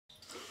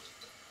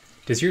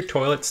Does your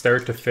toilet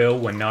start to fill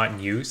when not in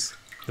use?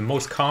 The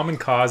most common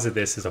cause of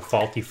this is a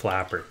faulty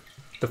flapper.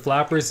 The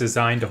flapper is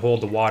designed to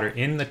hold the water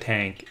in the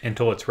tank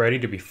until it's ready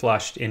to be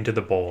flushed into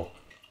the bowl.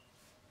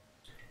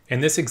 In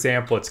this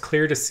example, it's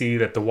clear to see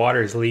that the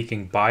water is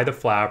leaking by the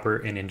flapper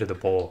and into the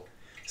bowl.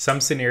 Some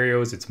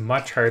scenarios, it's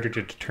much harder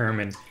to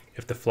determine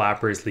if the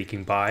flapper is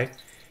leaking by,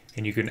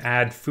 and you can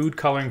add food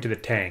coloring to the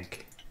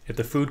tank. If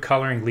the food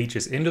coloring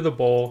leaches into the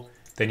bowl,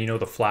 then you know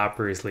the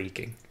flapper is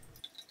leaking.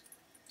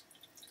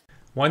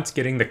 Once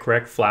getting the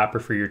correct flapper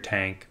for your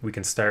tank, we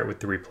can start with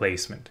the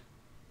replacement.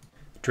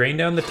 Drain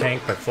down the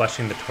tank by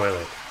flushing the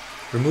toilet.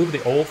 Remove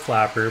the old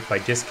flapper by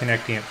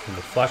disconnecting it from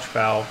the flush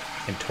valve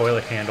and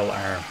toilet handle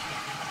arm.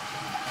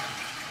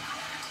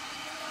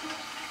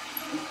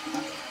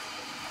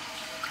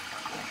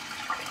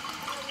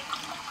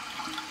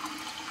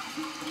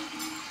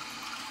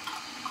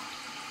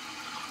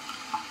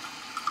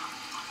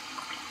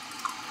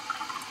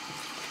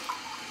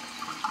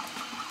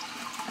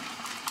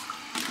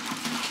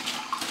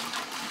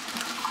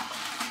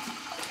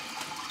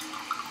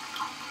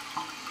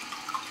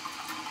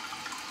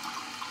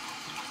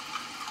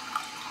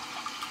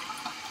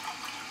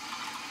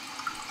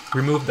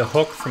 Remove the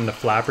hook from the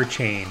flapper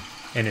chain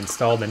and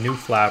install the new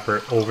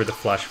flapper over the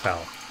flush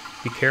valve.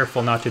 Be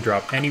careful not to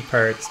drop any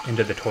parts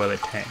into the toilet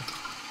tank.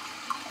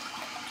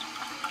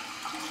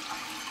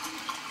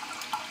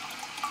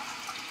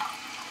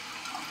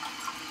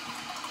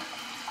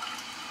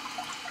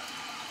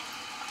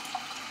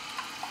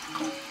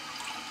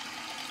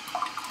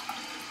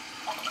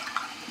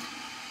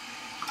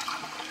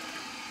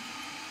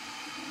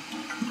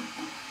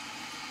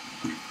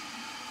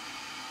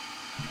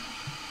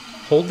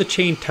 Hold the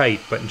chain tight,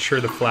 but ensure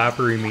the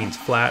flapper remains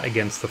flat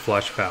against the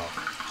flush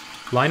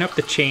valve. Line up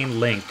the chain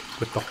link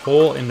with the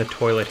hole in the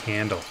toilet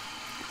handle.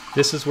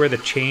 This is where the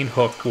chain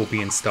hook will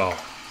be installed.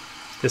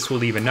 This will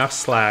leave enough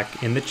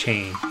slack in the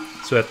chain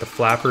so that the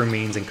flapper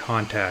remains in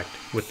contact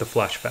with the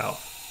flush valve.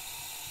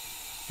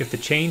 If the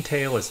chain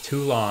tail is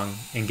too long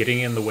and getting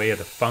in the way of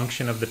the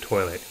function of the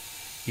toilet,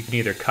 you can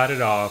either cut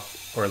it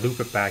off or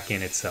loop it back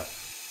in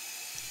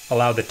itself.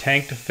 Allow the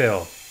tank to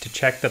fill to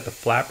check that the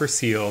flapper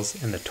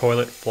seals and the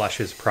toilet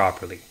flushes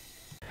properly.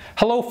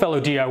 Hello fellow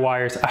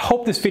DIYers, I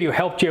hope this video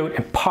helped you out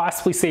and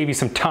possibly save you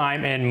some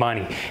time and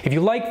money. If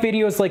you like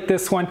videos like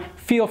this one,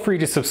 feel free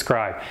to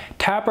subscribe.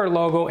 Tap our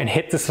logo and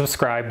hit the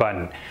subscribe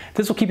button.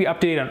 This will keep you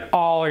updated on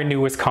all our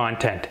newest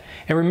content.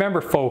 And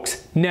remember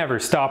folks, never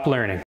stop learning.